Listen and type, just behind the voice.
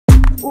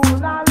Ooh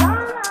la la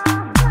la,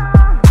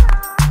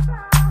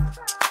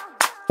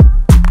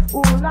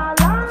 ooh la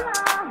la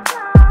la,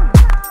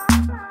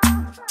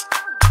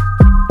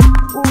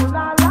 ooh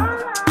la la la,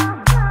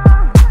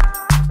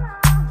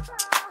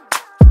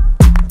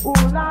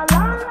 ooh la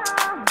la la.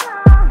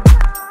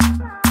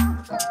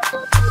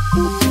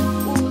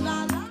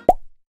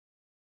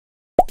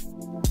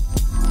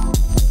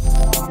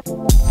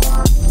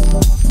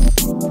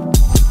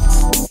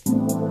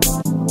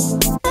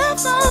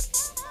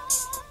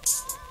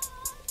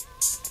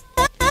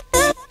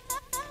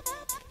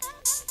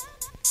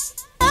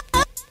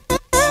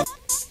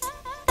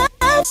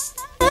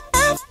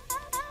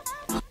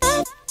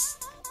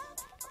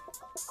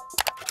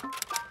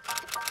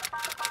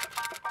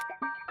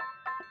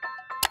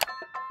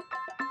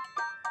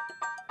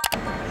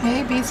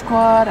 Hey B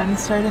Squad, I'm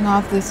starting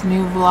off this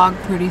new vlog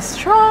pretty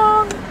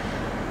strong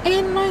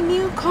in my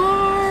new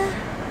car.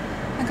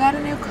 I got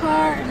a new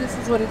car and this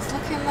is what it's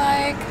looking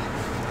like.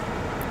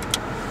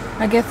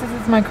 I guess this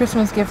is my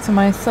Christmas gift to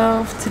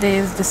myself. Today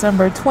is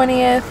December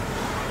 20th.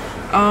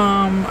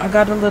 I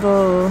got a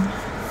little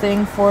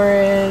thing for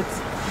it.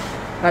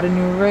 Got a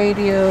new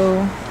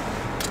radio.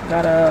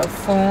 Got a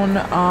phone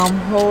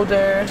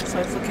holder. So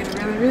it's looking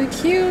really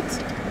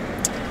cute.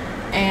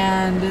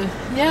 And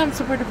yeah, I'm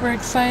super duper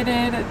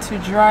excited to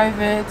drive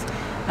it.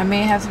 I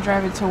may have to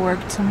drive it to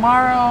work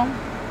tomorrow.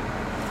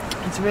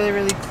 It's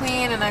really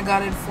clean and I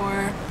got it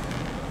for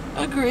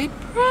a great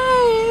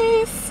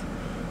price.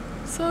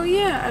 So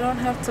yeah, I don't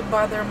have to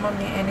bother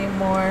mommy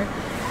anymore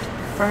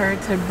for her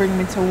to bring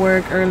me to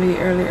work early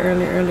in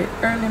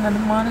the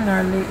morning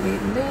or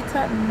late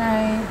at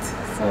night.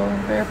 So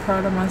I'm very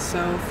proud of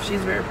myself.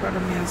 She's very proud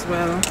of me as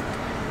well.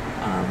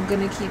 I'm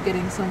gonna keep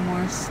getting some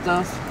more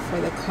stuff for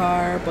the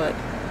car, but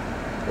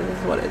this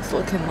is what it's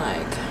looking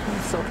like.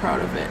 I'm so proud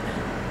of it.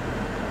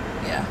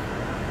 Yeah.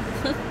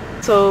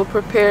 So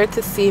prepare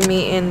to see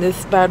me in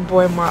this bad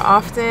boy more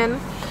often.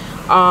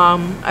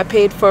 I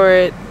paid for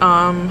it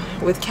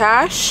with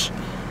cash,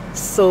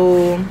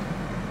 so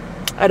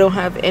I don't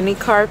have any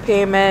car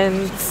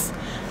payments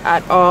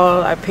at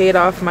all. I paid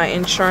off my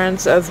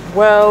insurance as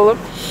well.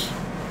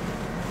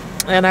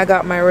 And I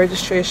got my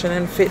registration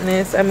and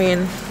fitness. I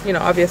mean, you know,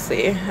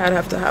 obviously I'd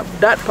have to have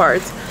that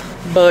part,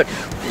 but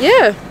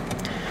yeah,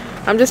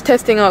 I'm just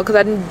testing out because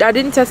I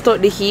didn't test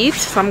out the heat,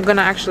 so I'm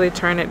gonna actually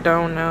turn it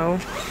down now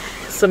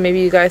so maybe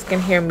you guys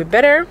can hear me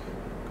better.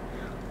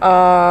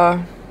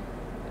 I'm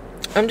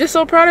just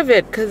so proud of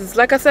it because,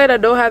 like I said, I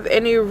don't have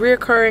any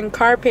recurring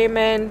car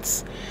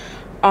payments.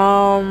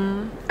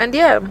 And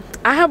yeah,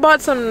 I have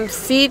bought some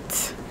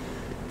seat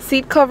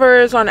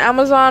covers on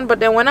Amazon, but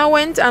then when I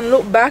went and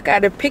looked back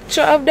at a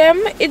picture of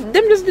them, them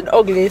just did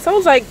ugly, so I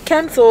was like,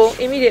 cancel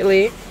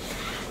immediately.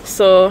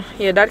 So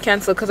yeah, that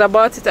canceled because I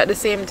bought it at the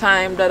same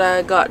time that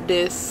I got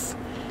this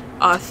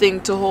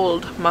thing to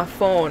hold my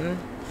phone,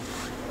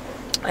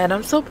 and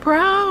I'm so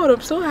proud.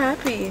 I'm so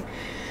happy.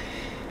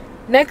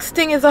 Next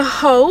thing is a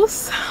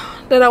house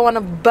that I want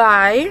to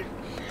buy,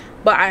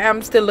 but I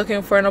am still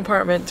looking for an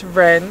apartment to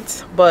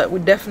rent, but we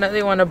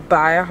definitely want to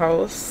buy a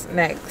house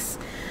next.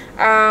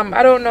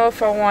 I don't know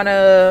if I want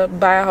to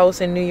buy a house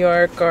in New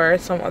York or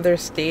some other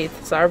state,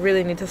 so I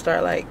really need to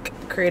start like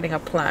creating a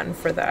plan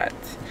for that.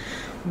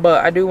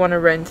 But I do want to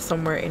rent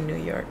somewhere in New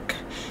York.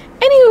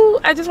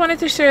 Anywho, I just wanted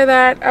to share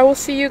that. I will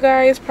see you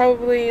guys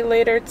probably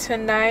later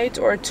tonight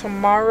or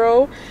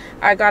tomorrow.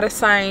 I got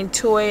assigned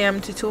 2 a.m.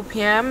 to 2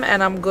 p.m.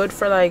 and I'm good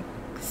for like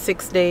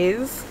 6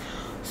 days.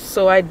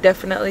 So I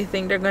definitely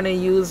think they're gonna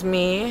use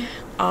me.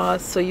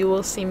 So you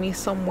will see me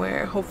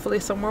somewhere, hopefully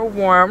somewhere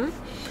warm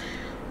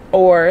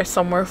or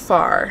somewhere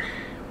far.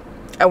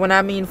 And when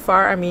I mean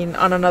far, I mean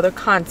on another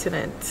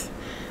continent.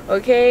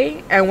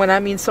 Okay? And when I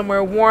mean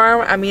somewhere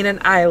warm, I mean an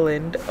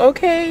island.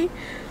 Okay?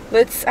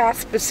 Let's ask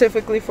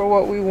specifically for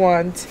what we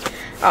want.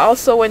 I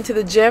also went to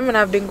the gym, and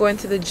I've been going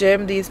to the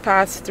gym these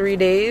past 3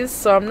 days,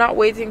 so I'm not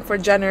waiting for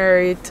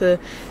January to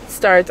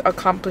start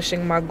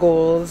accomplishing my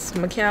goals.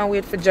 I can't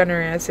wait for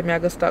January. I say I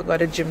gotta start going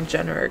to the gym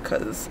January,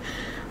 because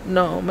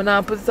no,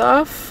 menopause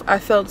off. I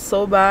felt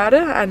so bad,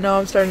 and now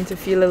I'm starting to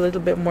feel a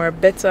little bit more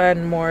better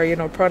and more, you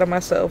know, proud of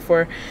myself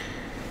for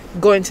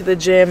going to the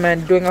gym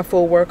and doing a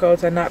full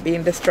workout and not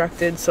being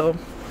distracted. So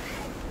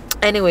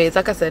anyways,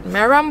 like I said,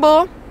 my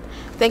ramble.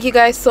 Thank you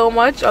guys so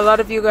much. A lot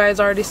of you guys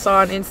already saw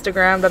on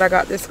Instagram that I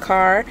got this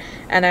car,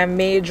 and I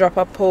may drop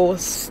a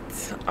post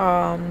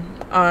on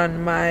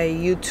my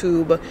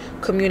YouTube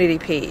community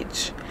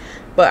page.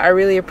 But I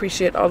really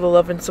appreciate all the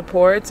love and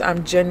support.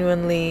 I'm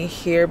genuinely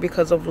here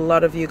because of a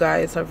lot of you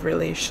guys have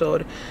really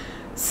showed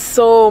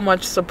so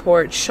much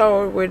support,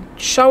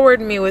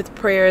 showered me with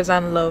prayers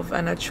and love,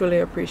 and I truly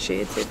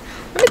appreciate it.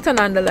 Let me turn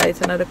on the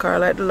light in the car.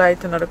 Like the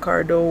light in the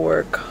car don't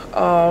work.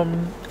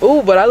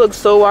 Oh, but I look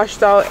so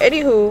washed out.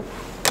 Anywho,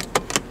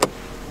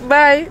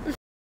 bye.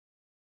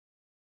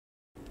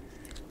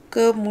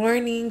 Good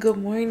morning.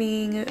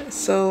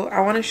 So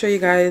I want to show you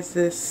guys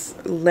this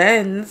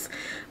lens,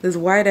 this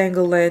wide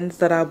angle lens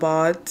that I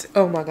bought.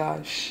 Oh my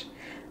gosh,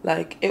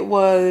 like it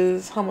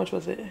was, how much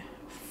was it?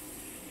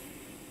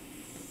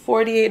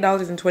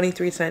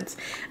 $48.23,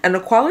 and the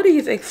quality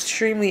is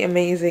extremely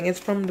amazing. It's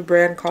from the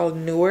brand called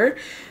Newer.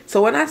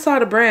 So when I saw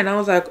the brand, I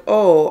was like,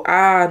 oh,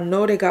 I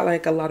know they got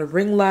like a lot of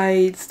ring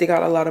lights, they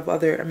got a lot of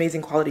other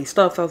amazing quality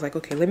stuff. So I was like,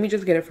 okay, let me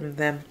just get it from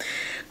them.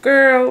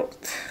 Girl,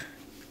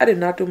 I did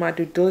not do my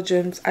due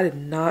diligence. I did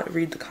not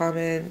read the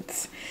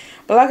comments,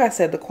 but like I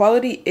said, the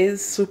quality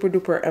is super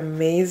duper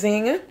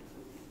amazing.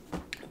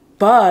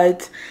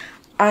 But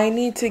I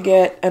need to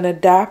get an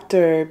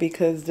adapter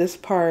because this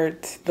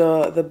part,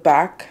 the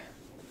back,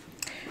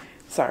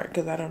 sorry,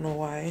 because I don't know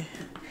why,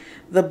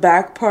 the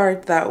back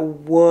part that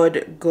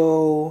would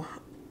go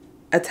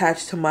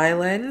attached to my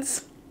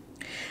lens,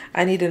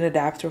 I need an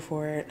adapter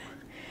for it.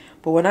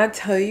 But when I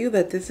tell you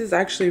that this is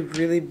actually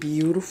really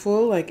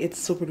beautiful, like it's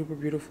super duper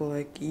beautiful,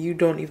 like you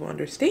don't even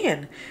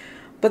understand.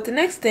 But the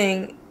next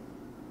thing,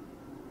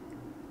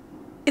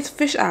 it's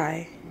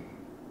fisheye.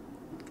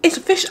 It's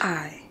a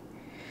fisheye.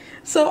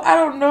 So I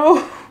don't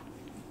know.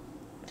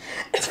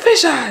 It's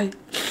fisheye.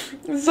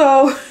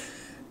 So,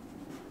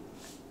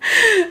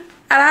 and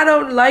I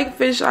don't like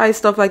fisheye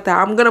stuff like that.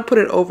 I'm gonna put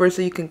it over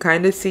so you can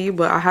kind of see,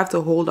 but I have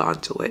to hold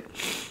on to it.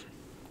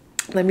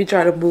 Let me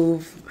try to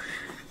move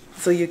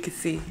so you can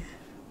see.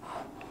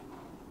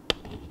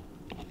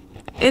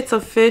 It's a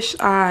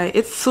fisheye.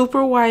 It's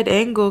super wide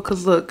angle,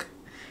 cause look,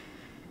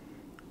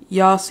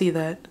 y'all see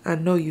that? I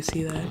know you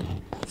see that.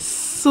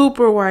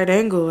 Super wide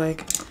angle,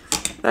 like.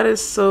 That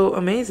is so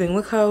amazing.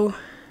 Look how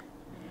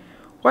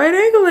wide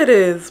angle it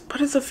is.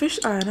 But it's a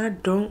fisheye and I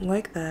don't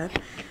like that.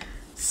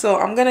 So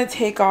I'm going to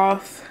take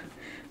off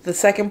the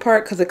second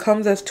part because it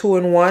comes as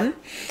 2-in-1.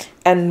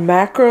 And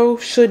macro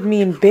should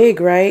mean big,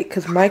 right?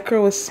 Because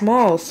micro is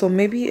small. So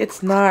maybe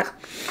it's not...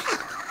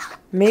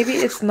 Maybe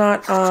it's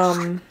not...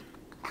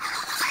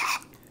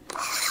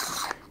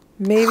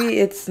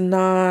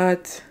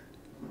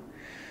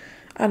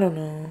 I don't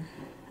know.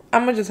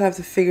 I'm going to just have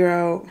to figure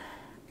out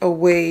a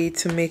way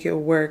to make it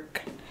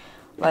work.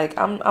 Like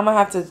I'm gonna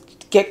have to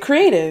get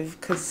creative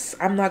because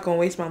I'm not gonna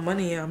waste my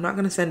money. I'm not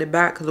gonna send it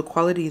back because the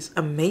quality is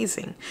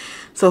amazing.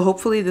 So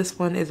hopefully this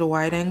one is a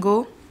wide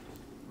angle,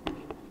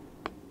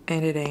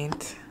 and it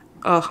ain't.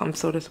 Oh, I'm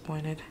so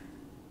disappointed.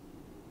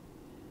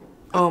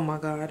 Oh my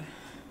god.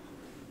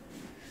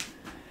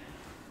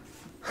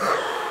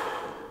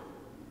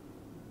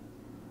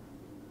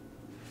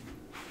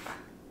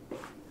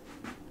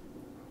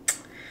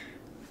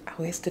 I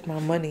wasted my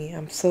money.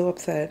 I'm so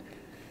upset.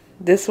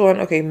 This one,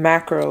 okay,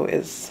 macro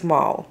is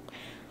small.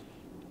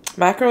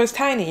 Macro is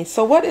tiny.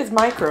 So what is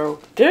micro?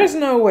 There's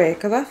no way,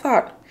 because I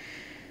thought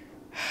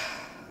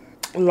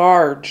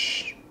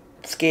large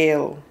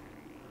scale.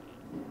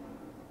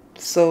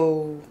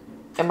 So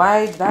did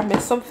I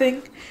miss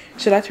something?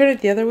 Should I turn it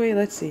the other way?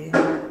 Let's see.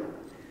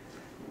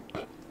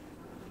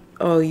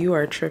 Oh, you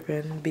are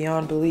tripping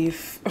beyond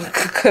belief,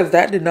 because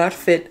that did not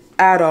fit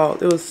at all.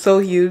 It was so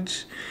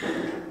huge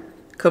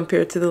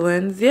compared to the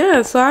lens.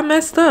 Yeah, so I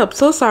messed up.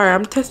 So sorry.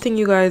 I'm testing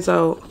you guys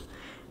out.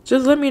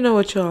 Just let me know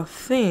what y'all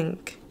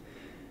think.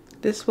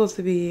 This is supposed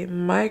to be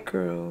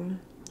micro.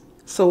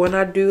 So when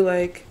I do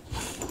like...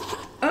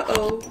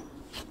 Uh-oh.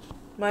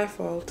 My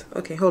fault.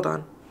 Okay, hold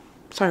on.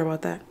 Sorry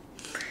about that.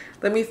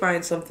 Let me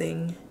find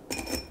something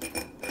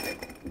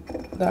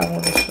that I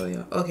want to show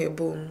you. Okay,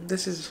 boom.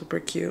 This is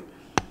super cute.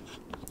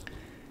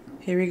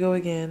 Here we go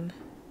again.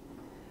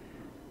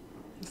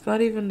 It's not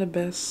even the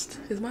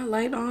best. Is my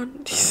light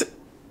on?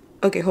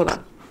 Okay, hold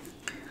on.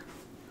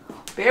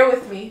 Bear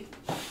with me.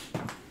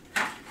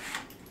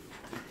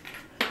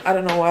 I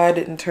don't know why I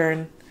didn't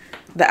turn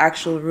the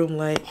actual room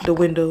light, the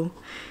window.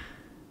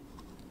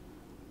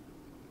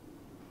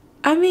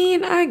 I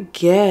mean, I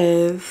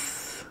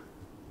guess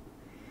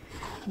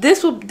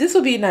this will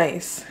be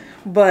nice,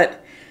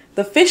 but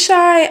the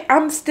fisheye,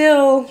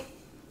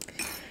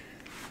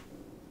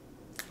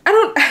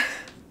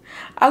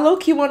 I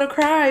low-key want to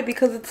cry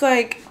because it's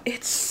like,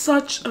 it's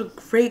such a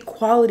great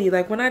quality.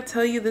 Like when I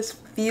tell you this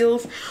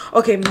feels,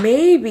 okay,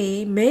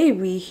 maybe,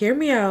 hear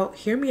me out.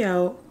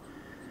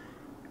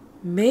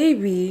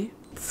 Maybe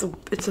it's a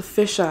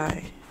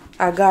fisheye.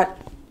 I got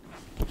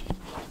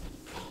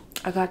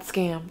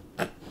scammed.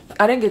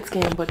 I didn't get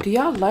scammed, but do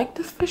y'all like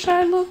this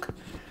fisheye look?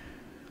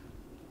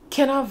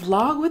 Can I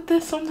vlog with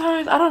this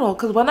sometimes? I don't know,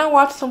 because when I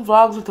watch some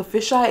vlogs with a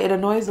fisheye, it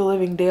annoys the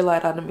living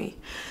daylight out of me.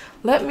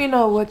 Let me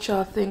know what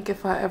y'all think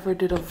if I ever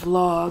did a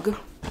vlog.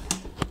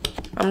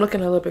 I'm looking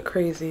a little bit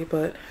crazy,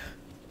 but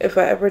if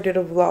I ever did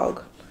a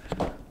vlog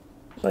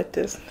like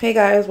this. Hey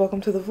guys,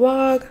 welcome to the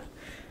vlog.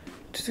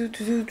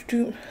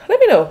 Let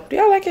me know. Do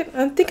y'all like it?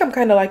 I think I'm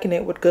kind of liking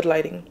it with good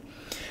lighting.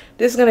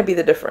 This is going to be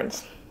the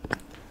difference.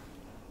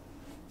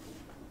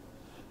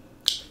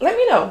 Let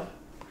me know.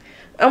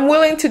 I'm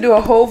willing to do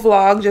a whole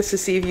vlog just to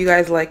see if you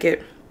guys like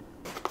it.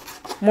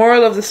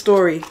 Moral of the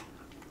story.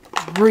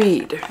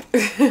 Read.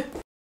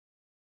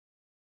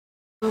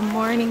 Good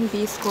morning,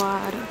 B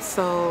Squad.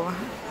 So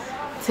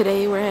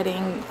today we're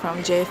heading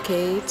from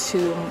JFK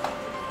to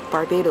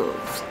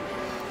Barbados,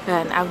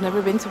 and I've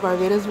never been to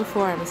Barbados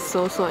before. I'm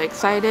so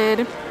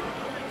excited.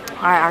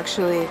 I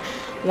actually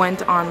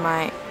went on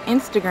my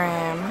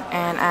Instagram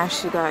and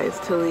asked you guys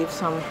to leave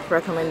some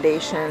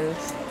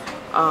recommendations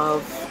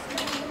of,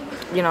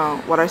 you know,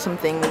 what are some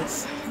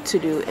things to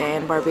do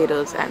in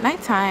Barbados at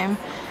nighttime.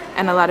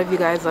 And a lot of you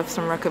guys left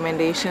some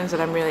recommendations that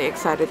I'm really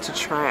excited to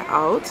try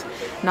out.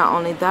 Not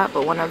only that,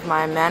 but one of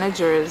my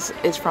managers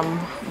is from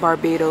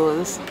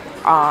Barbados, so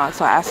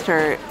I asked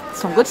her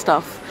some good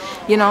stuff,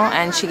 you know,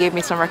 and she gave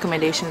me some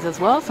recommendations as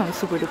well, so I'm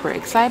super duper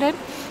excited.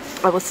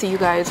 I will see you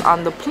guys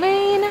on the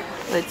plane.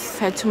 Let's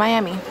head to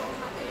Miami.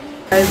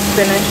 I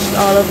finished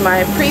all of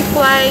my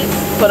pre-flight,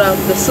 put up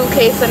the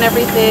suitcase and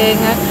everything.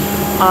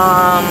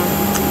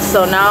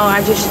 So now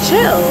I just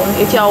chill.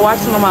 If y'all watch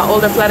some of my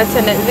older flight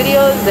attendant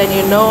videos, then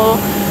you know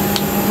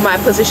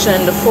my position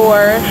in the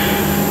 4.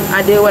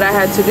 I did what I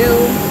had to do.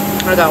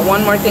 I got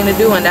one more thing to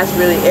do, and that's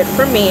really it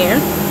for me.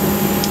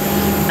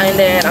 And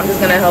then I'm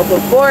just gonna help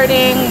with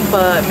boarding,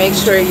 but make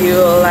sure you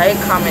like,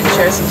 comment,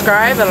 share,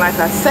 subscribe, and like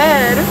I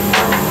said,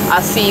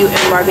 I'll see you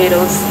in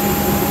Barbados.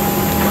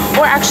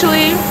 Or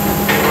actually,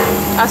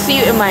 I'll see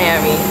you in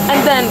Miami,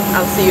 and then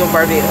I'll see you in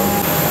Barbados.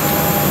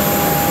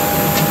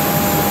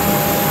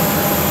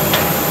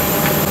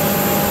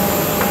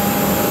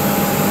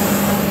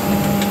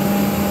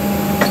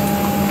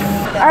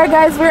 Alright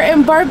guys, we're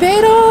in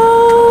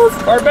Barbados!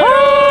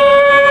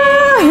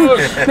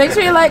 Make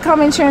sure you like,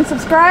 comment, share, and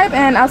subscribe,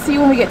 and I'll see you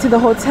when we get to the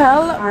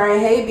hotel.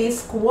 Alright, hey B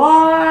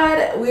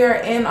Squad, we are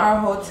in our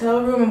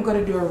hotel room. I'm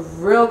going to do a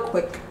real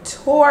quick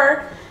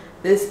tour.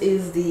 This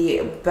is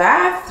the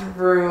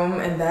bathroom,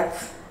 and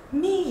that's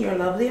me, your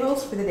lovely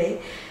host for the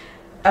day.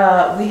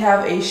 We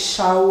have a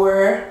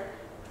shower,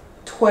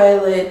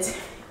 toilet,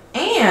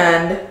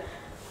 and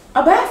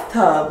a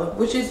bathtub,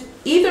 which is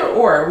either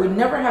or. We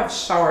never have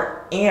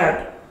shower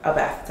and a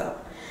bathtub,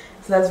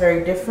 so that's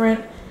very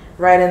different.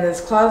 Right in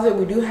this closet,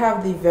 we do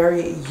have the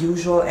very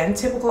usual and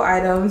typical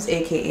items,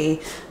 aka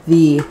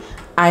the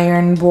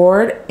iron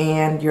board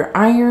and your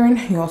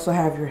iron. You also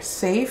have your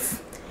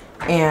safe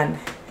and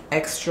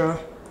extra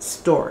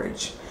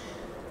storage.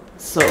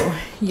 So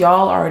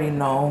y'all already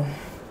know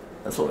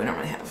that's what we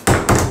normally have.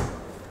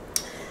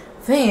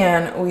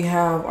 Then we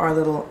have our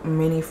little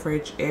mini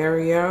fridge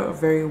area,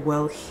 very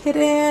well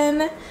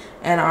hidden,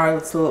 and our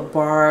little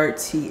bar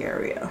tea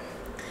area.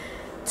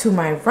 To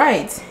my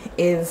right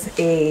is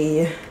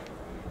a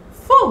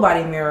full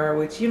body mirror,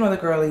 which you know the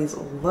girlies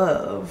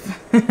love.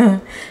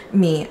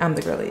 Me, I'm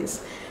the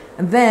girlies.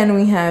 And then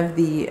we have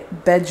the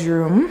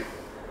bedroom.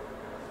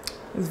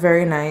 It's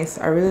very nice.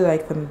 I really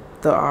like the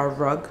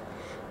rug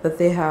that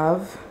they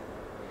have.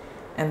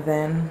 And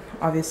then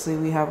obviously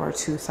we have our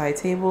 2 side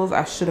tables.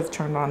 I should have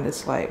turned on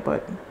this light,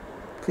 but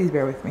please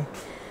bear with me.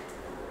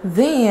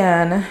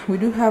 Then we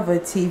do have a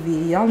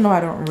TV. Y'all know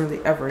I don't really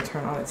ever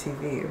turn on a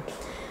TV.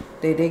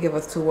 They did give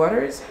us 2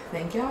 waters.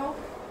 Thank y'all.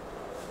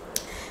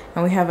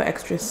 And we have an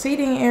extra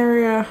seating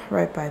area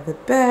right by the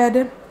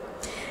bed.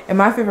 And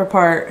my favorite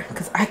part,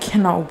 because I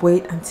cannot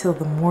wait until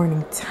the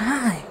morning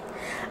time.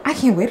 I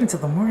can't wait until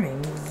the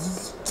morning.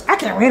 I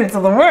can't wait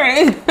until the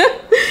morning.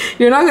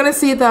 You're not going to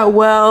see it that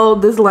well.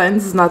 This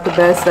lens is not the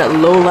best at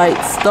low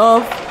light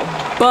stuff.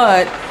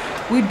 But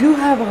we do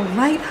have a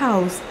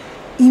lighthouse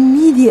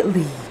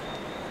immediately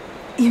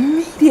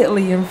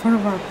in front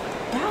of our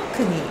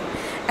balcony.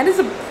 And it's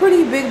a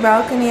pretty big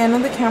balcony. I know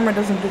the camera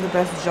doesn't do the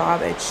best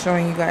job at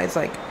showing you guys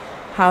like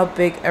how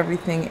big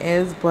everything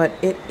is, but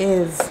it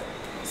is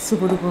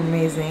super duper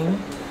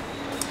amazing.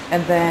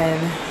 And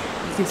then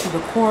you can see the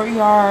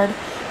courtyard.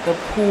 The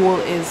pool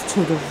is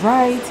to the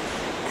right.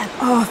 And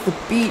oh, the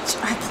beach.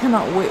 I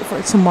cannot wait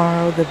for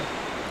tomorrow. The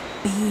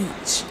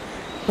beach.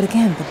 But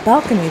again, the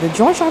balcony. The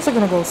drone shots are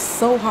going to go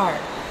so hard.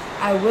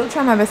 I will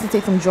try my best to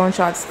take some drone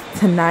shots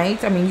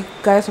tonight. I mean, you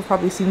guys have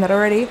probably seen that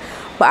already.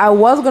 But I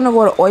was going to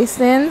go to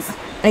Oystins.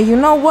 And you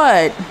know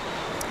what?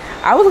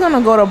 I was going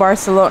to go to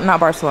Barcelona. Not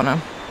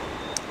Barcelona.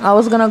 I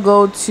was going to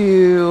go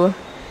to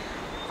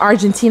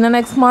Argentina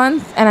next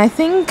month. And I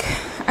think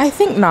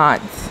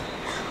not.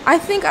 I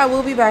think I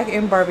will be back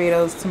in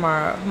Barbados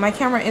tomorrow. My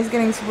camera is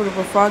getting super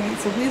duper foggy,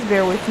 so please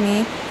bear with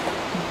me.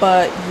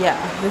 But yeah,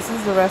 this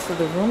is the rest of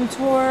the room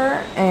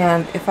tour.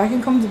 And if I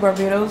can come to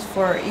Barbados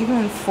for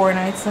even 4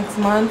 nights next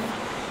month,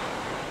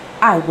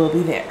 I will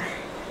be there.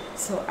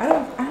 So I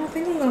don't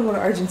think I'm gonna go to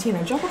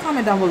Argentina. Drop a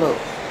comment down below.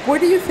 Where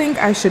do you think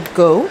I should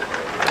go?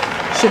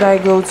 Should I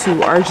go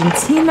to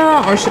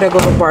Argentina or should I go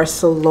to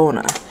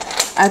Barcelona?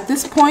 At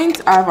this point,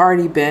 I've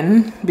already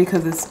been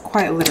because it's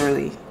quite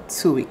literally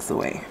 2 weeks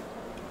away.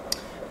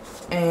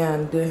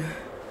 And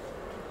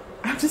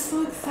I'm just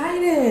so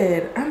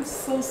excited. I'm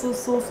so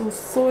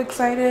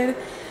excited.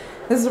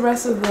 This is the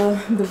rest of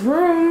the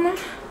room.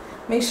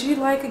 Make sure you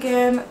like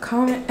again,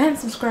 comment, and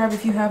subscribe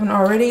if you haven't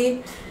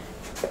already.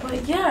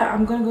 But yeah,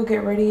 I'm gonna go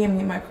get ready and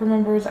meet my crew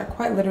members. I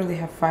quite literally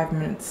have 5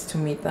 minutes to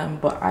meet them,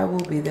 but I will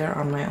be there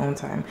on my own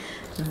time.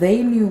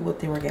 They knew what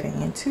they were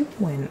getting into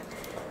when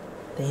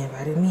they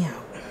invited me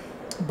out.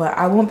 But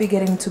I won't be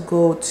getting to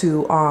go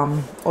to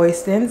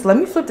Oystins. Let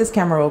me flip this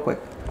camera real quick.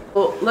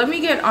 Well, let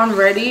me get on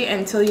ready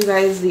and tell you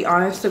guys the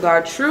honest to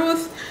God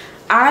truth.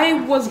 I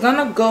was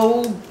gonna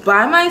go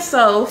by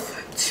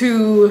myself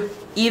to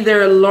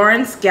either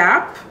Lawrence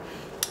Gap,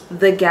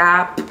 the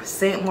Gap,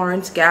 St.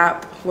 Lawrence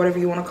Gap, whatever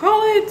you want to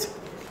call it,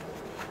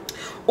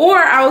 or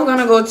I was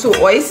gonna go to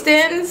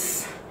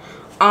Oystons.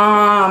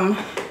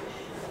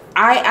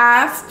 I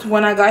asked,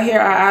 when I got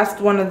here, I asked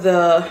one of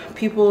the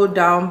people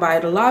down by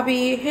the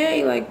lobby,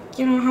 hey, like,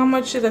 you know, how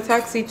much is a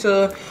taxi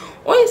to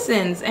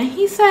Oystons? And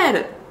he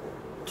said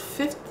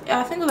 50,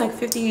 I think it was like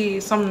 50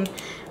 some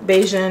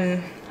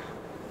Bayesian,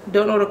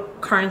 don't know the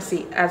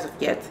currency as of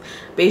yet,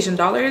 Bayesian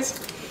dollars.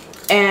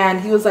 And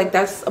he was like,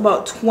 that's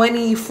about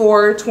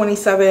 24,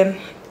 27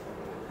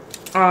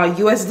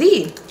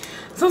 USD.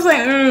 So I was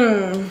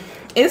like,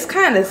 it's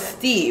kind of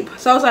steep.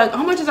 So I was like,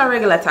 how much is our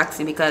regular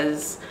taxi?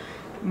 Because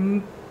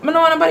I don't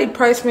want nobody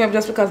price me up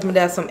just because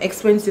there's some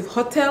expensive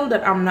hotel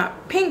that I'm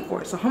not paying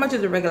for. So how much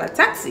is a regular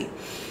taxi?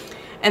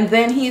 And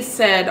then he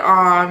said,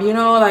 you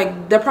know,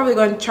 like they're probably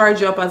going to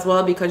charge you up as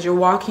well because you're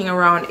walking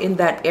around in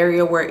that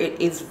area where it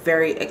is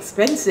very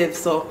expensive.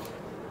 So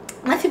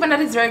not even that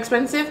it's very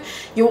expensive.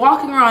 You're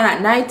walking around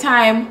at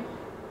nighttime,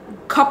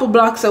 couple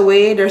blocks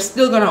away, they're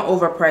still going to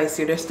overprice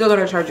you. They're still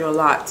going to charge you a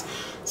lot.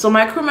 So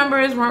my crew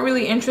members weren't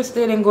really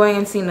interested in going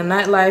and seeing the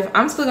nightlife.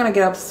 I'm still going to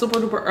get up super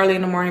duper early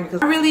in the morning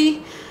because I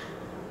really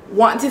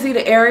want to see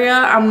the area.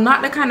 I'm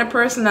not the kind of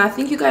person that, I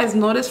think you guys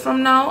noticed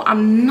from now,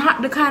 I'm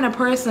not the kind of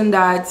person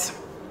that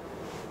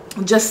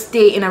just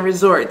stay in a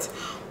resort.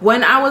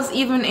 When I was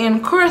even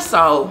in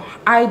Curacao,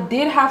 I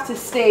did have to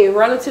stay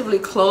relatively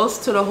close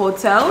to the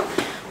hotel,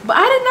 but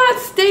I did not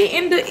stay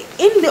in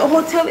the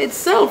hotel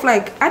itself.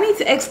 Like, I need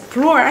to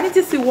explore. I need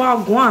to see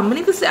Wagwan. I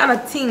need to see other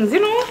things,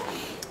 you know,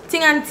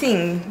 thing and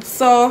thing.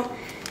 So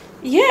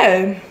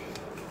yeah,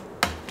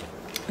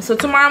 so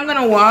tomorrow I'm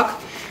gonna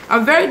walk.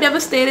 I'm very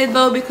devastated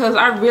though because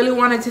I really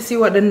wanted to see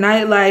what the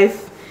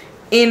nightlife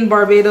in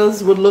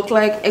Barbados would look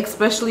like,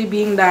 especially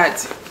being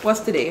that, what's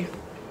today?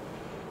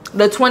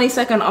 The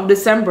 22nd of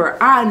December.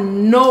 I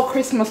know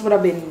Christmas would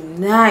have been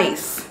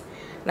nice.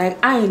 Like,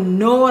 I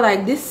know,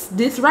 like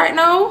this right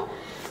now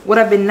would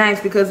have been nice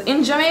because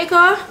in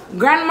Jamaica,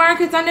 Grand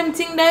Market and them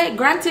thing there,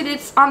 granted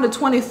it's on the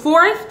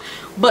 24th,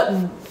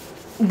 but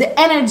the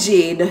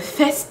energy, the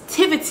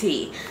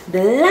festivity,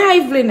 the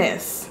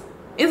liveliness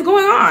is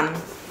going on.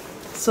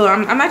 So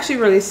I'm actually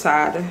really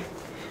sad.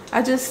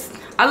 I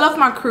love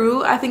my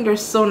crew. I think they're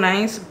so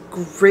nice,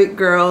 great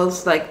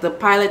girls. Like the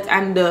pilot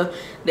and the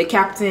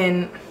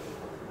captain.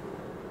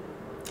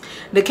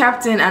 The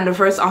captain and the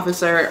first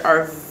officer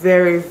are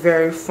very,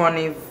 very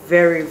funny,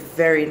 very,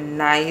 very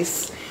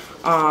nice.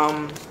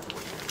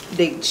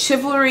 The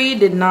chivalry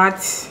did not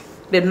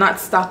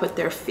stop at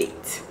their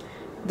feet.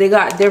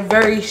 They're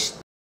very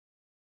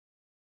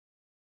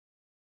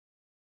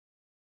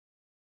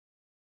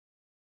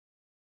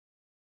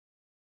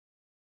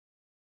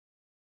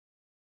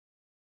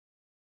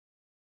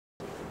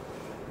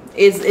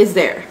is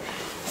there.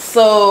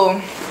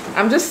 So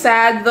I'm just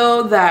sad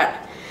though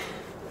that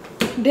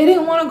they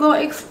didn't want to go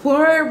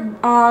explore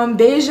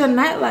Bayesian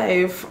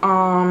nightlife.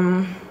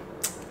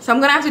 So I'm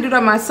gonna have to do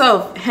that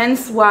myself,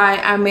 hence why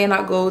I may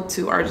not go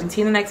to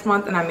Argentina next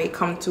month and I may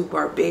come to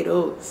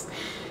Barbados.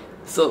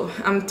 So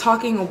I'm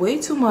talking way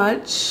too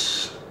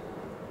much.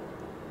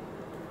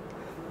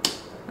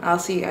 I'll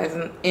see you guys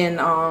in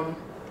a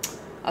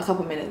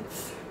couple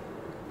minutes,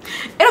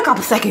 in a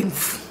couple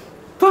seconds.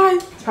 Bye.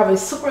 It's probably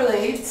super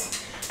late.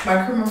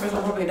 My crew members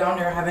are probably down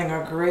there having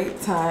a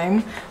great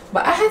time,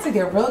 but I had to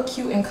get real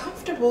cute and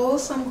comfortable,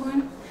 so I'm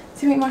going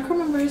to meet my crew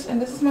members.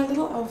 And this is my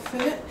little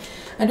outfit.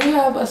 I do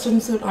have a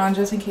swimsuit on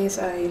just in case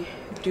I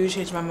do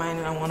change my mind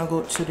and I want to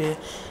go to the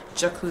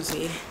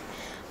jacuzzi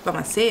by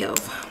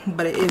myself.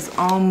 But it is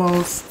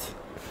almost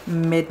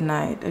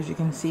midnight, as you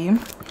can see,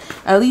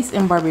 at least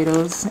in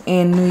Barbados.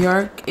 In New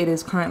York it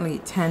is currently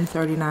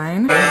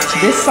 10:39.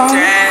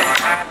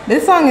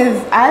 This song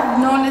is, I've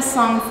known this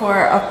song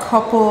for a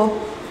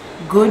couple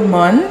good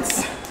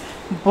months,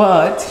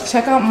 but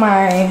check out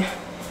my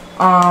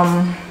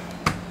I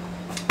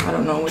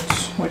don't know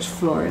which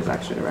floor is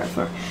actually the right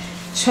floor.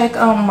 Check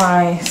out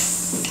my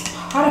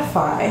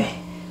Spotify,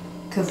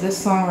 because this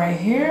song right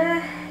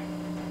here,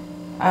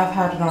 I've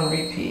had it on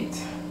repeat.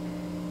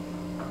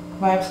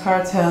 Vibes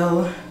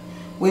Cartel,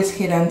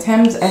 Wizkid and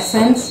Thames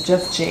Essence,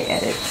 Just J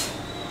Edit.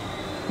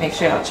 Make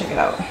sure y'all check it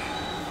out.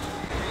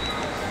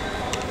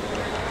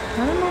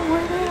 I don't know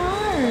where they are.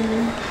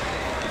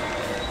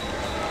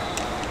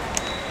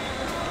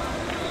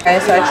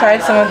 Guys, so I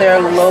tried some of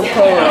their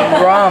local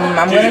rum.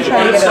 I'm gonna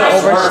try to get an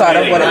overshot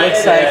of what it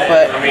looks like,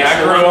 but I mean,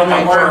 I grew up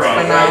my drinks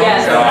for now.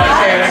 So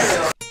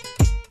cheers.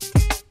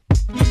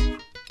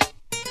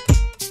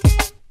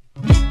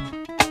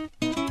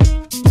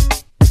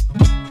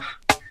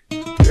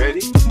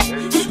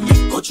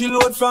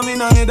 Load from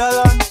in a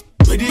Netherlands,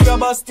 where the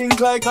grabbers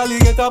think like Ali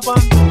get up on.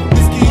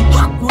 Whiskey,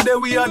 who the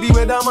we are the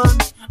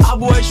weatherman. A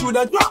boy should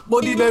have drop,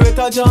 but the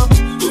better jump.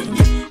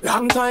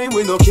 Long time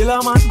we no kill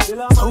a man,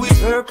 so we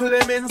circle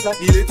lemons like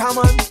the little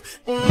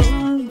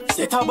man.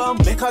 Set a bomb,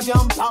 make a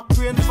jump, top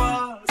rain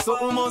fall, so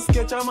almost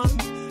catch a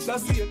man.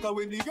 That's the echo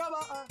when the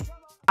grabber.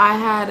 I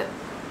had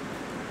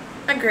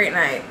a great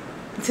night.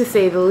 to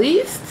say the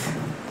least.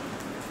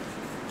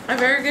 A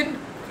very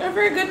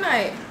good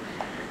night.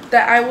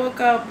 That I woke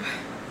up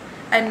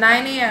at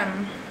 9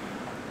 a.m.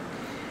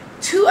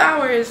 2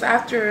 hours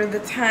after the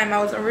time I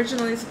was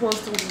originally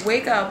supposed to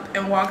wake up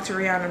and walk to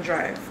Rihanna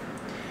Drive.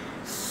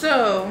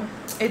 So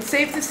it's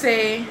safe to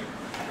say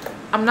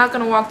I'm not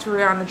gonna walk to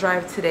Rihanna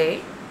Drive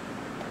today,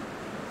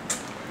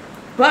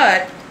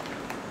 but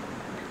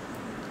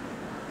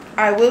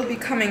I will be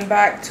coming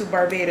back to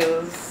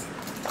Barbados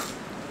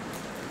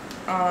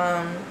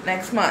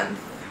next month.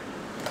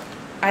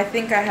 I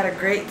think I had a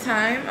great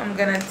time. I'm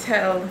gonna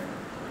tell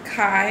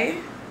Kai,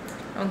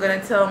 I'm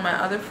gonna tell my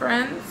other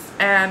friends,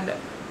 and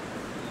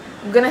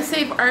I'm gonna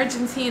save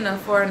Argentina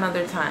for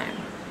another time.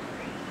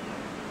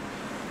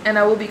 And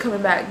I will be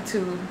coming back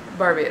to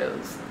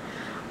Barbados.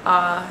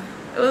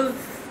 It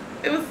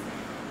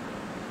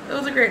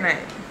was a great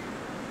night.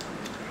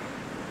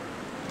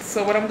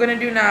 So what I'm gonna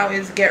do now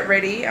is get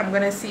ready. I'm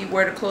gonna see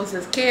where the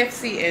closest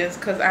KFC is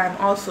because I'm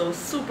also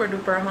super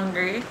duper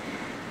hungry.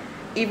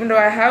 Even though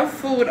I have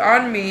food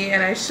on me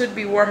and I should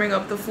be warming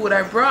up the food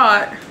I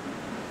brought,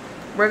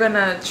 we're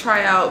gonna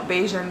try out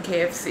Bayesian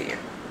KFC.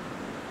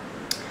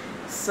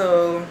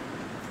 So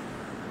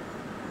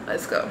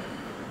let's go.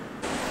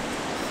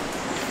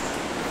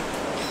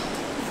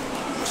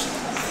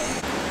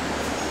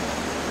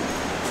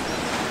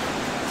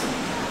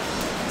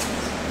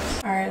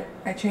 Alright,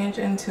 I changed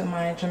into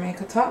my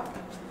Jamaica top,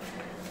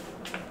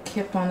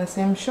 kept on the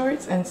same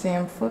shorts and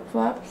same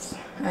flip-flops,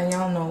 and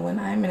y'all know when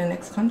I'm in the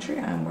next country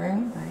I'm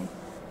wearing my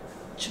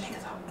Jamaica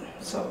top,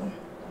 so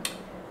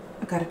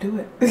I gotta do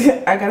it.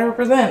 I gotta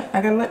represent,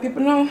 I gotta let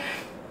people know.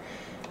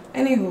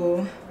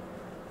 Anywho,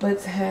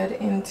 let's head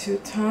into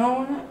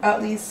town,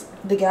 at least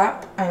the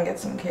Gap, and get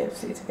some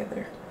KFC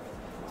together.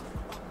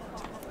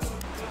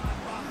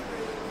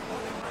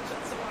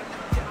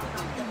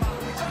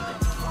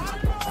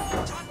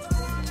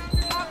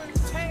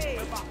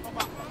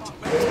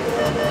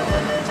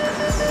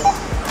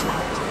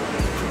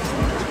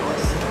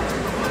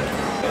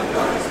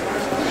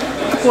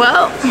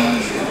 Well,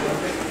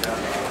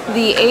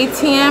 the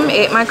ATM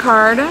ate my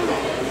card,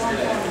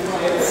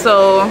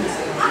 so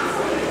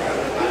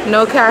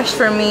no cash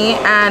for me,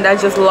 and I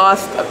just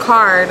lost a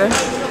card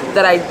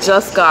that I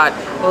just got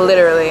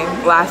literally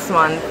last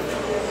month.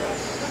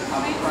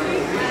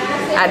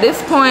 At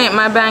this point,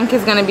 my bank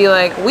is gonna be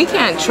like, we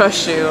can't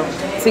trust you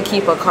to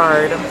keep a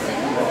card.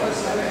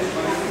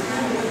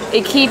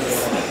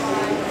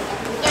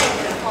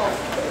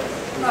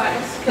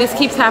 This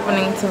keeps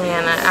happening to me,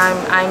 and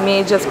I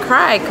may just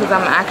cry because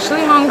I'm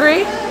actually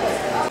hungry.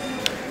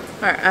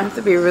 Alright, I have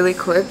to be really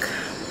quick.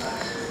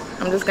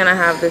 I'm just gonna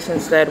have this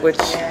instead, which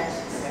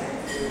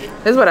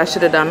this is what I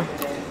should have done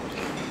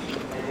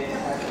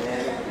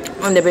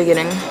in the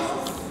beginning.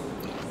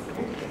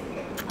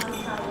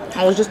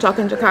 I was just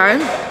talking to Kai,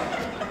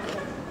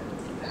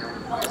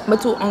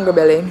 but too hungry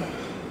belly.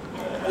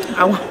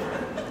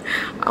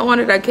 I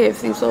wanted that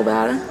KFC so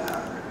bad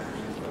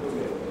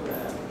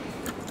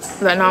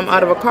that now I'm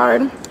out of a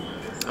card,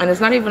 and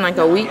it's not even like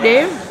a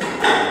weekday,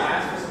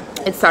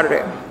 it's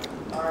Saturday.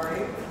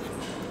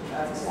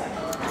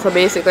 So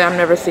basically I'm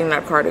never seeing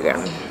that card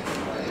again.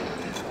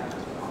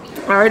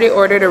 I already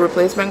ordered a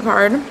replacement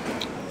card.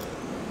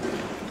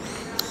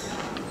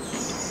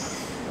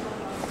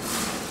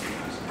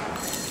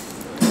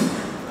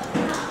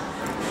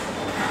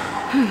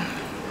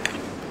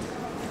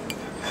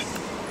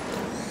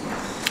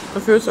 The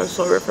fruits are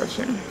so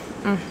refreshing.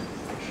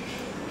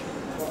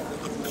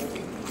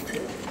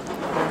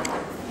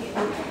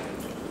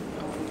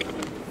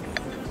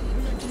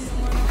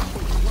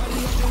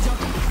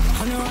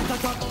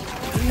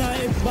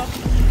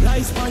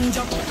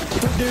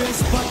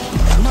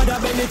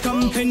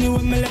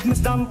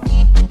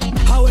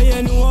 How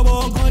you know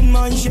about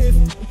gunmanship?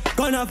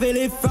 Gonna feel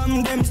it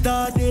from them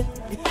started.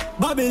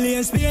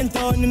 Babylon, Spain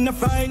town in the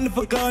frightened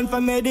for clown for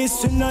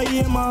medicine, I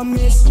hear my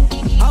miss.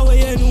 How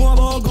you know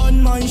about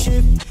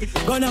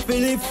gunmanship? Gonna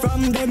feel it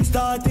from them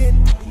started.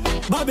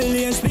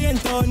 Babylon, Spain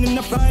town in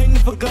the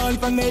frightened for clown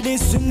for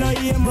medicine, I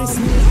hear my miss.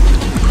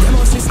 They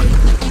must be sick.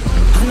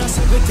 And I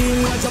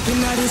 17 was up in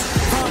this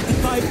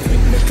 45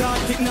 feet, me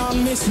clock it now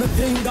miss. Me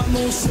finger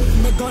move sick,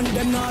 me gun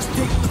them now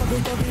stick.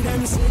 Cover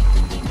them sick.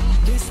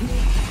 This me.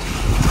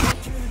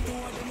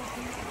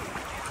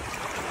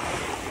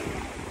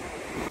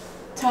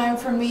 Time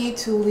for me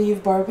to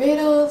leave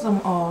Barbados.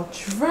 I'm all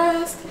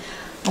dressed.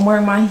 I'm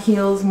wearing my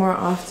heels more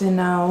often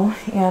now,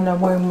 and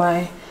I'm wearing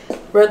my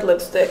red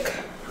lipstick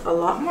a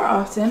lot more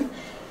often.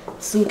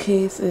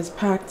 Suitcase is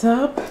packed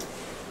up.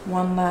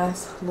 One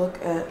last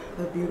look at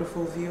the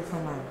beautiful view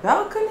from my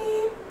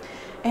balcony,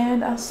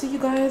 and I'll see you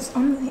guys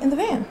in the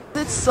van.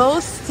 It's so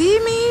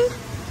steamy,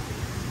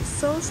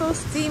 so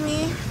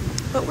steamy,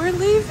 but we're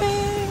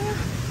leaving.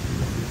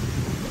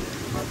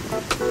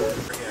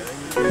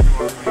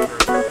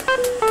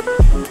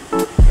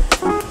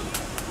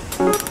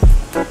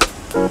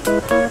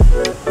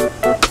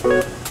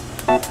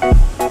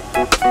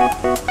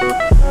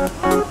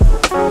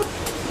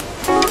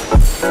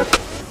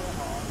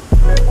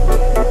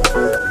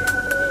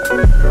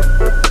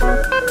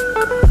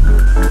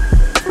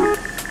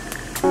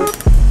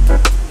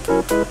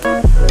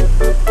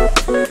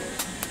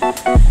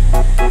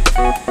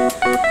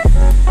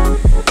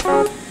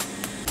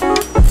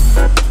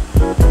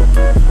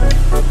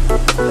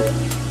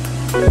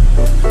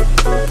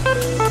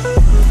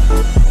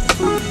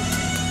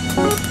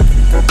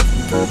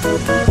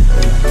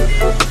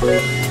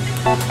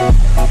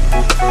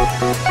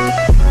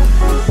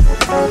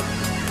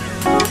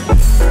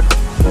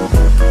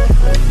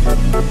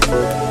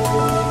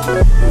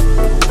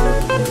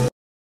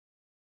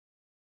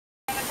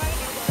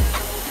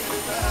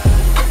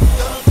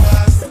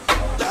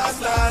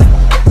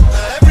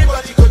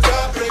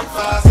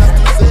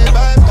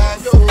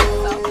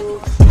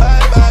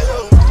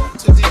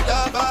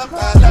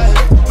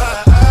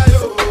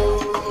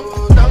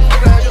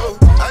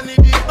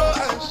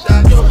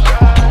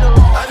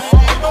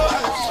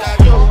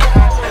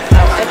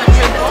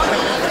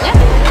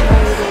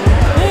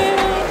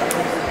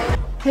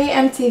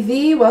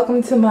 MTV,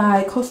 welcome to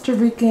my Costa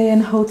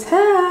Rican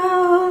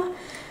hotel.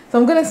 So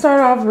I'm gonna start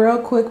off real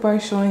quick by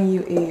showing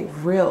you a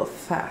real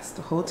fast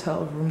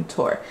hotel room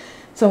tour.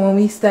 So when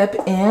we step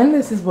in,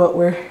 this is what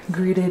we're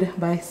greeted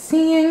by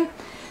seeing.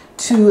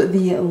 To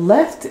the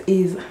left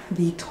is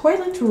the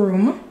toilet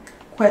room,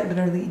 quite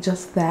literally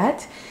just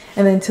that.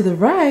 And then to the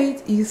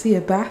right, you see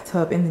a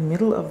bathtub in the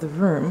middle of the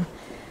room,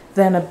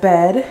 then a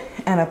bed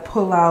and a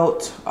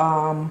pull-out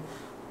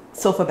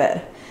sofa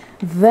bed.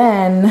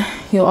 Then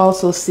you'll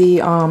also see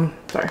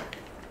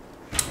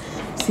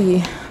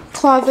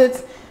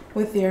closets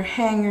with your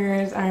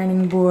hangers,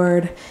 ironing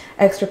board,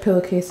 extra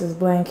pillowcases,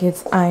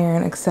 blankets,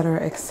 iron, etc.,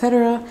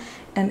 etc.,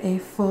 and a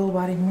full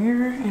body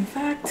mirror. In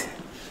fact,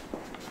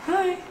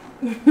 hi.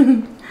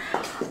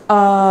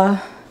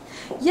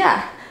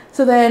 Yeah.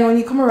 So then when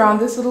you come around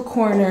this little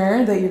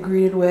corner that you're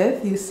greeted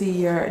with, you see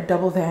your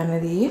double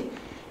vanity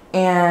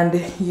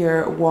and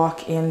your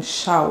walk-in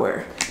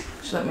shower.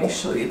 So let me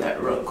show you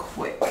that real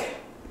quick.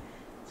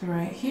 So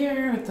right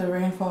here with the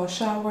rainfall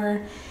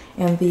shower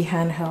and the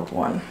handheld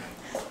one,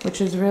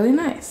 which is really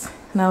nice.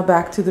 Now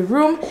back to the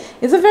room.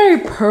 It's a very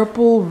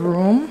purple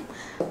room.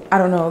 I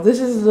don't know. This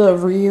is the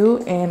Rio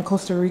in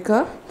Costa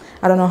Rica.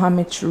 I don't know how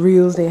much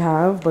Rios they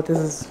have, but this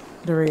is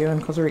the Rio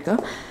in Costa Rica.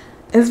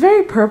 It's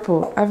very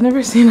purple. I've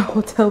never seen a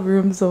hotel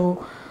room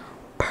so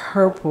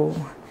purple.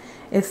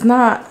 It's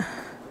not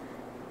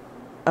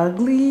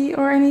ugly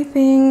or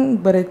anything,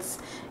 but it's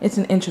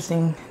an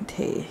interesting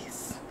taste.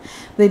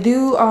 They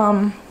do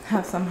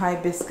have some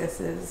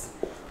hibiscuses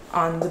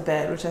on the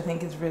bed, which I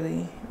think is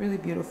really, really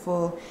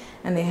beautiful.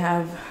 And they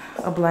have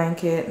a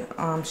blanket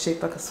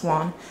shaped like a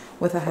swan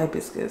with a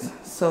hibiscus.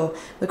 So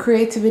the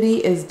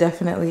creativity is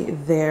definitely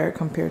there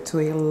compared to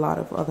a lot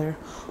of other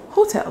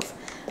hotels.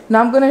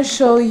 Now I'm gonna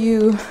show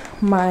you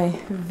my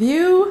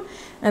view,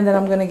 and then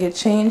I'm gonna get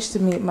changed to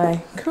meet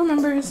my crew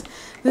members.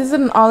 This is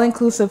an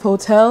all-inclusive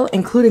hotel,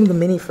 including the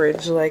mini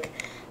fridge. Like,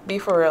 be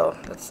for real,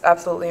 that's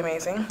absolutely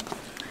amazing.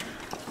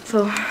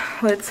 So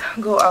let's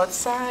go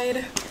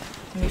outside.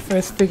 Let me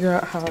first figure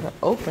out how to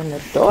open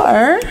the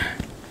door.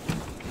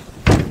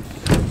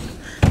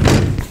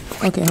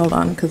 Okay, hold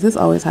on, because this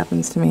always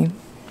happens to me.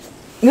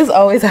 This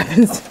always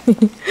happens to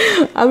me.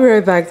 I'll be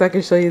right back so I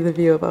can show you the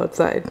view of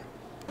outside.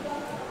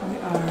 We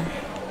are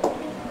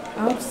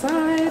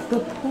outside.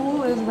 The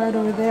pool is right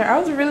over there. I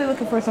was really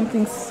looking for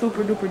something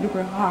super duper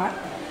duper hot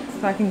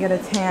so I can get a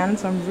tan.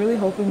 So I'm really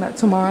hoping that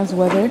tomorrow's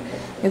weather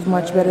is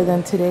much better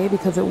than today,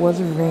 because it was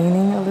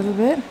raining a little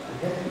bit.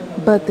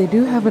 But they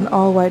do have an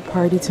all-white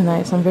party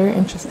tonight, so I'm very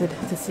interested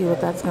to see what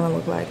that's gonna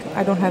look like.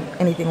 I don't have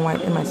anything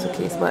white in my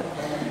suitcase, but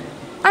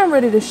I'm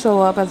ready to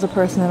show up as a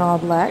person in all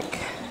black.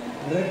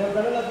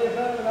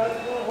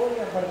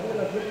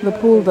 The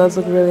pool does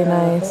look really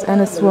nice,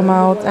 and it's swim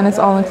out, and it's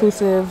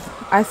all-inclusive.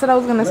 I said I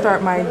was gonna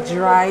start my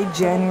dry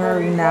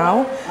January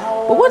now,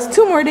 but what's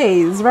 2 more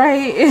days,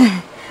 right?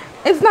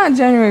 It's not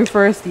January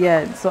 1st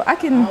yet, so I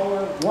can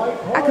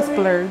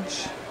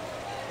splurge.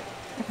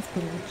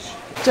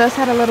 Just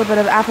had a little bit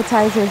of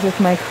appetizers with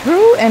my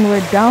crew, and we're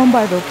down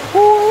by the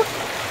pool.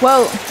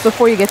 Well,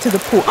 before you get to the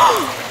pool.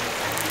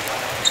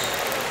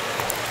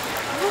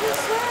 What is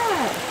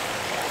that?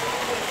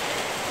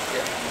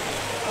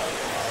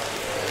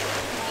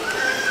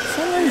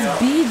 Someone's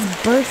beads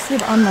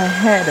bursted on my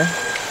head.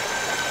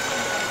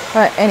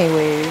 But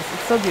anyways,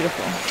 it's so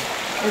beautiful.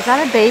 Is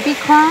that a baby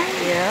crying?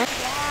 Yeah.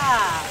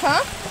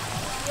 Huh?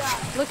 Yeah.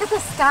 Look at the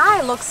sky.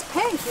 It looks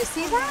pink. You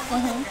see that?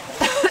 Mm-hmm.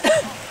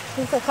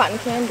 It's like cotton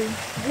candy.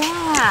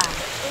 Yeah.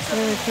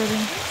 Really pretty.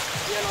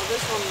 Yeah, no,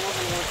 this one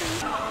wasn't working.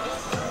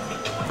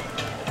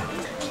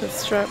 The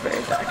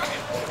strawberry dark.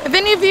 Have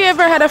any of you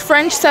ever had a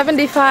French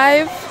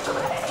 75?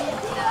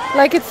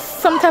 Like it's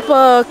some type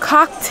of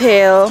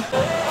cocktail.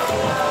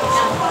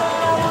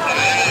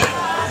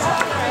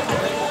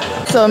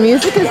 So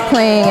music is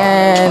playing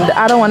and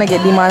I don't want to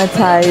get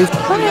demonetized.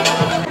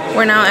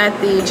 We're now at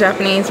the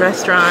Japanese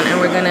restaurant and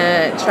we're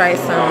gonna try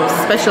some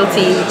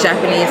specialty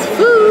Japanese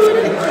food.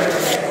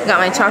 Got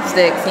my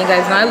chopsticks. You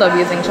guys know I love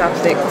using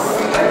chopsticks.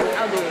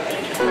 I'll do it.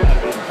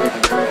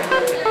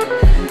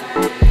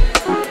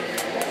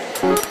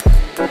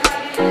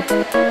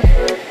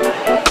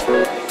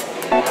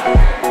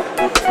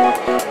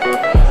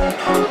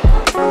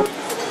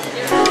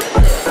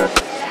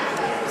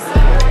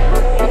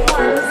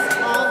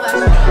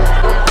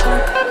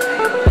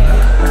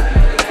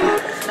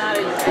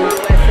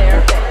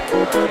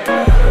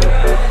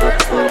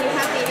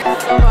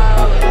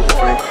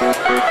 Pork.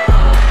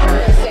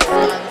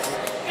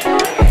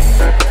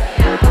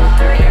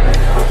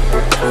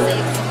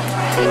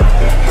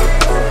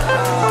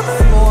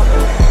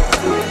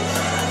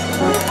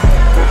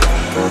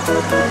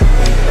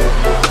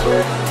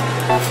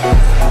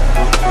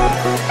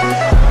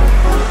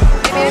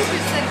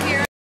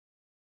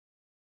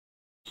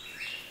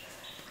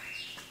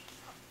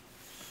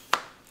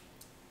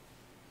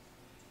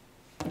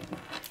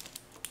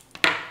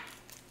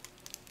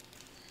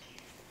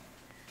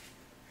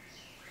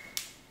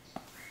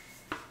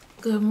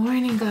 Good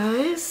morning,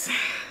 guys.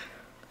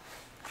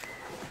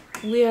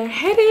 We are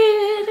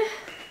headed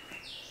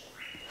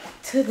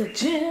to the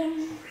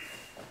gym.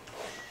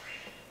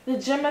 The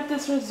gym at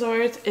this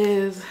resort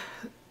is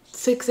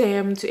 6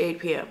 a.m. to 8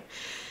 p.m.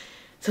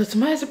 So to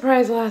my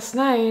surprise last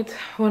night,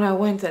 when I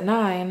went at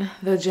 9,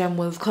 the gym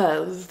was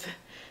closed.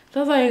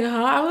 So I was like,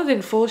 huh? I was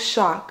in full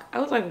shock. I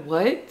was like,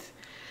 what?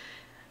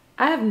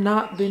 I have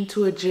not been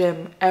to a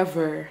gym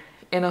ever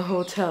in a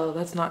hotel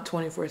that's not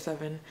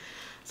 24/7.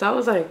 So I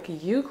was like,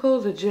 you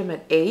close the gym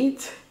at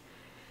 8?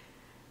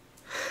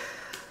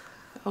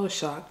 I was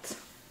shocked.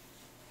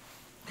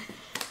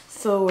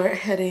 So we're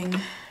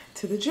heading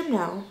to the gym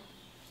now.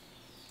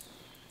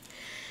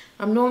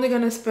 I'm only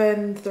gonna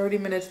spend 30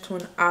 minutes to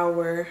an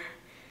hour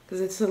because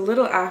it's a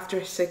little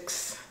after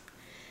 6.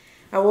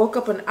 I woke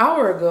up an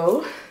hour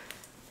ago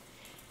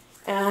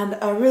and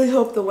I really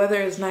hope the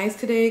weather is nice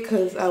today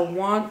because I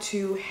want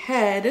to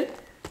head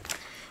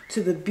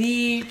to the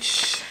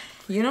beach,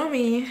 you know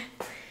me,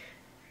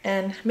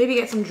 and maybe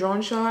get some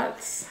drone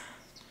shots.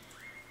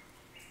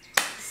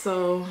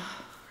 So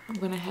I'm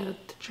gonna head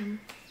up to the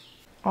gym.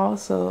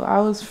 Also, I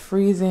was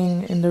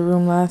freezing in the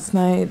room last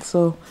night,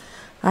 so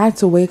I had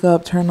to wake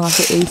up, turn off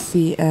the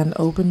AC, and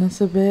open this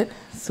a bit.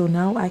 So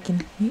now I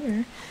can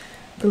hear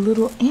the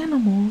little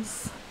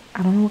animals.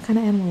 I don't know what kind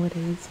of animal it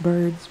is,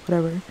 birds,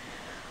 whatever,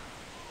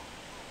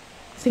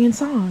 singing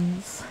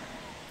songs.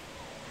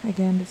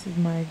 Again, this is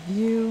my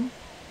view.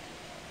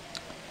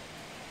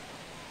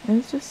 And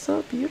it's just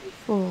so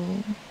beautiful.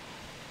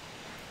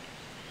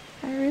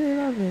 I really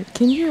love it.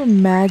 Can you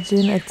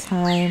imagine a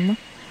time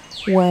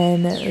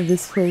when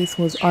this place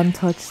was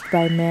untouched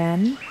by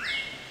man?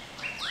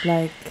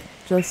 Like,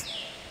 just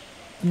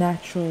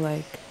natural,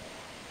 like,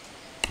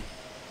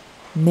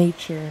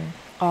 nature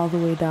all the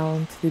way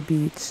down to the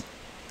beach.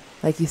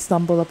 Like, you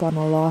stumble upon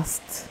a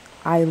lost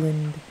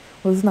island.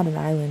 Well, it's not an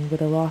island, but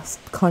a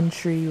lost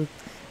country with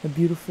a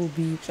beautiful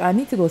beach. I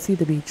need to go see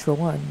the beach for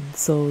one.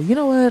 So, you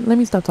know what? Let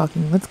me stop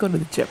talking. Let's go to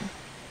the gym.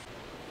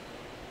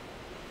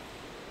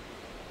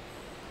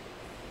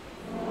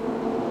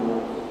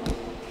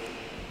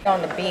 On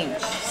the beach,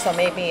 so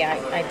maybe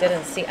I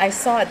didn't see. I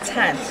saw a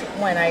tent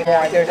when I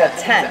walked. There's a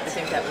tent. I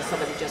think that was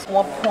somebody just.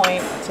 One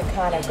point to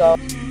kind of go.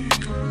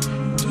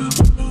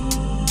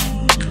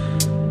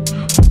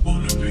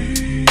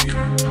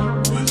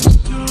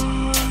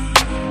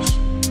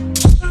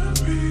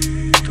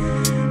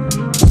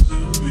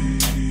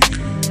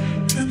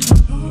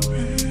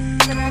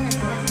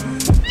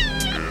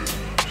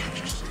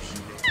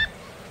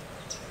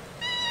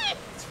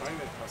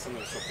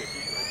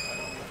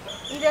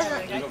 He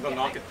doesn't. They'll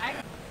knock it.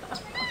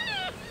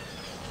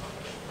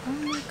 Oh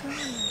my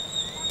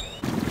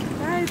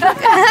god.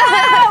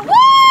 Woo!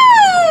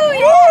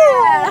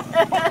 Yeah!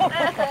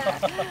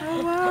 Oh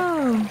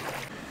wow.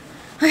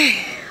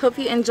 Hope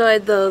you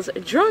enjoyed those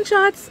drone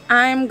shots.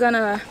 I'm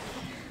gonna,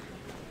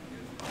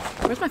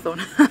 where's my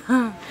phone?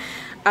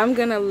 I'm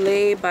gonna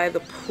lay by the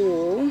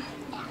pool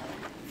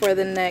for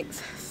the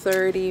next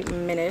 30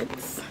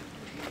 minutes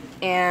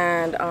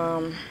and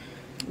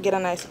get a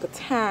nice little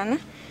tan.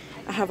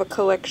 I have a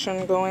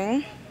collection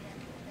going,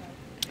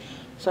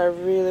 so I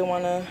really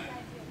wanna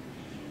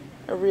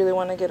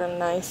get a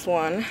nice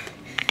one.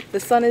 The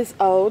sun is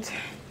out.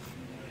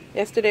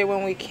 Yesterday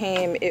when we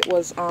came, it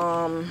was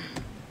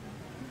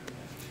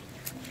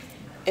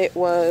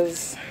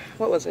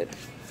what was it?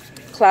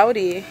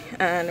 Cloudy,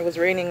 and it was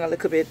raining a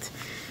little bit.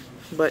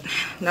 But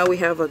now we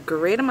have a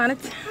great amount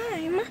of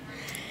time.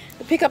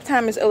 The pickup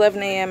time is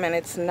 11 a.m. and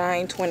it's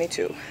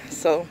 9:22.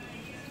 So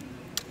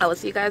I will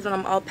see you guys when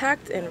I'm all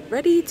packed and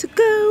ready to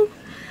go.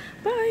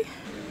 Bye.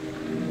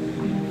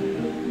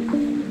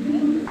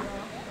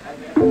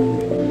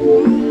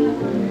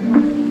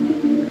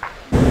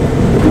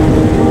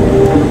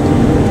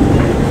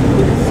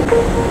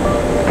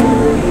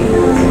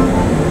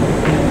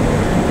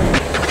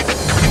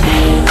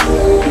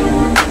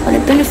 Only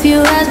been a few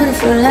hours, but it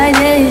feel like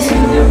days.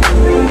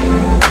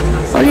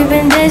 Only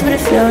been days, but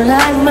it feel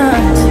like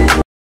months.